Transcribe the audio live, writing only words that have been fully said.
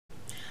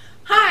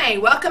Hi,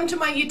 welcome to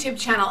my YouTube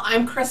channel.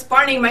 I'm Chris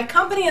Barney. My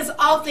company is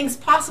All Things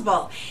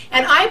Possible,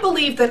 and I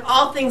believe that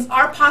all things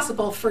are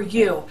possible for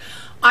you.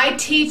 I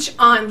teach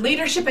on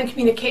leadership and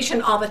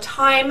communication all the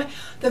time.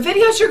 The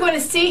videos you're going to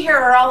see here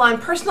are all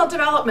on personal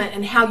development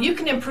and how you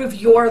can improve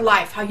your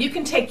life, how you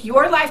can take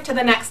your life to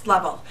the next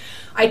level.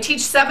 I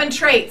teach 7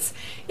 traits.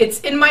 It's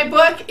in my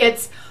book,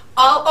 it's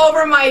all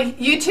over my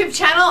YouTube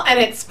channel, and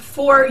it's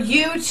for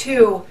you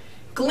to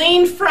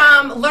glean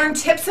from, learn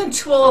tips and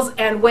tools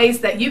and ways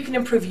that you can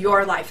improve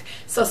your life.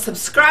 So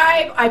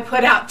subscribe. I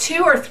put out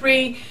 2 or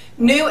 3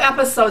 new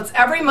episodes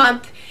every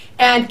month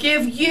and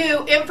give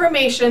you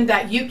information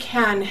that you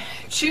can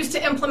choose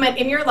to implement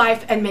in your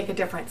life and make a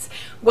difference.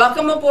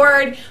 Welcome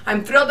aboard.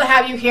 I'm thrilled to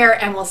have you here,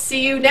 and we'll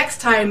see you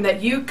next time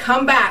that you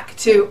come back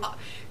to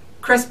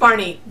Chris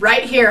Barney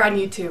right here on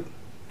YouTube.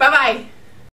 Bye-bye.